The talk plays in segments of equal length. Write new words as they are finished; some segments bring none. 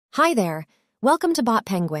Hi there, welcome to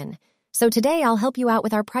BotPenguin. So today I'll help you out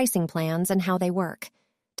with our pricing plans and how they work.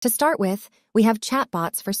 To start with, we have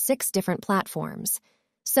chatbots for 6 different platforms.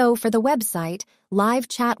 So for the website, live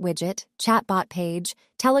chat widget, chatbot page,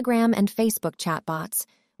 Telegram and Facebook chatbots,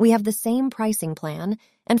 we have the same pricing plan,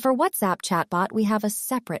 and for WhatsApp chatbot we have a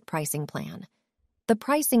separate pricing plan. The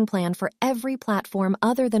pricing plan for every platform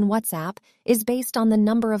other than WhatsApp is based on the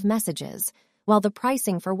number of messages, while the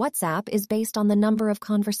pricing for WhatsApp is based on the number of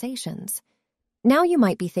conversations. Now you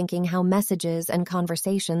might be thinking how messages and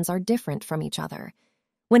conversations are different from each other.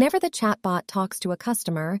 Whenever the chatbot talks to a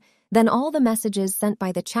customer, then all the messages sent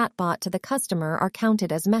by the chatbot to the customer are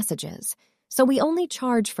counted as messages. So we only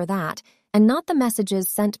charge for that and not the messages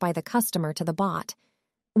sent by the customer to the bot.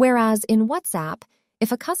 Whereas in WhatsApp,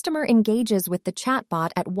 if a customer engages with the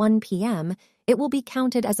chatbot at 1 p.m., it will be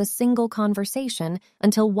counted as a single conversation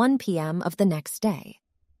until 1 p.m. of the next day.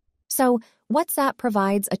 So, WhatsApp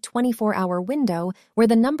provides a 24-hour window where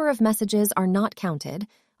the number of messages are not counted,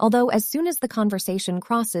 although as soon as the conversation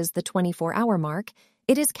crosses the 24-hour mark,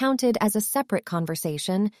 it is counted as a separate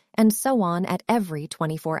conversation, and so on at every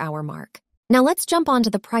 24-hour mark. Now let's jump onto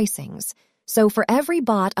the pricings. So for every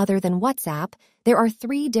bot other than WhatsApp, there are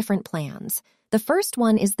 3 different plans. The first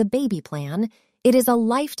one is the baby plan. It is a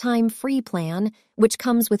lifetime free plan, which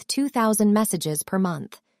comes with 2,000 messages per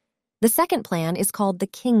month. The second plan is called the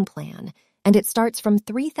King plan, and it starts from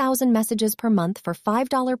 3,000 messages per month for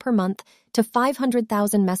 $5 per month to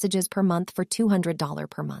 500,000 messages per month for $200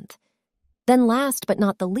 per month. Then last but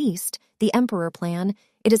not the least, the Emperor plan.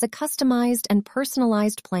 It is a customized and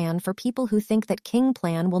personalized plan for people who think that King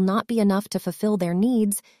plan will not be enough to fulfill their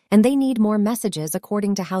needs and they need more messages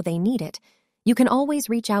according to how they need it. You can always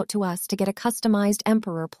reach out to us to get a customized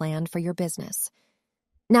Emperor plan for your business.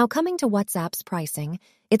 Now coming to WhatsApp's pricing,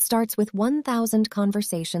 it starts with 1,000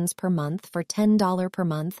 conversations per month for $10 per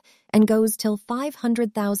month and goes till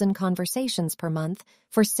 500,000 conversations per month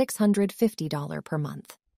for $650 per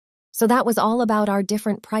month. So that was all about our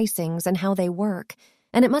different pricings and how they work,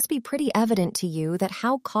 and it must be pretty evident to you that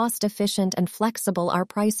how cost-efficient and flexible our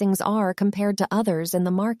pricings are compared to others in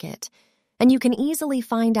the market. And you can easily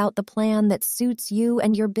find out the plan that suits you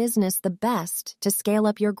and your business the best to scale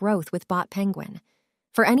up your growth with BotPenguin.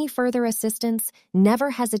 For any further assistance, never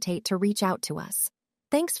hesitate to reach out to us.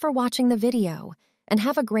 Thanks for watching the video, and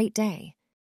have a great day.